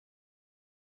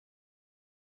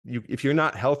if you're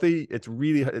not healthy, it's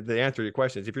really, the answer to your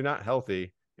question is, if you're not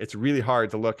healthy, it's really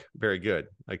hard to look very good.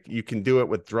 Like, you can do it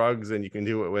with drugs, and you can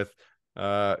do it with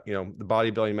the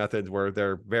bodybuilding methods where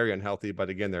they're very unhealthy, but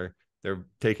again, they're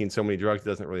taking so many drugs, it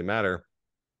doesn't really matter.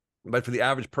 But for the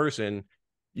average person,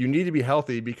 you need to be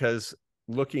healthy, because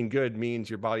looking good means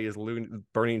your body is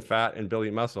burning fat and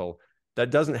building muscle. That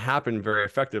doesn't happen very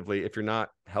effectively if you're not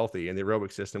healthy. And the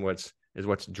aerobic system is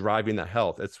what's driving that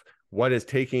health. It's what is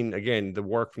taking, again, the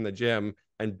work from the gym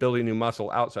and building new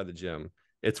muscle outside the gym.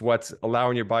 It's what's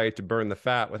allowing your body to burn the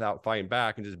fat without fighting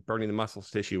back and just burning the muscle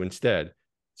tissue instead.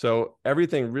 So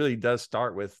everything really does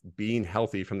start with being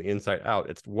healthy from the inside out.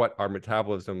 It's what our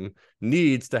metabolism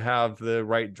needs to have the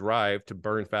right drive to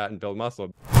burn fat and build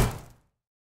muscle.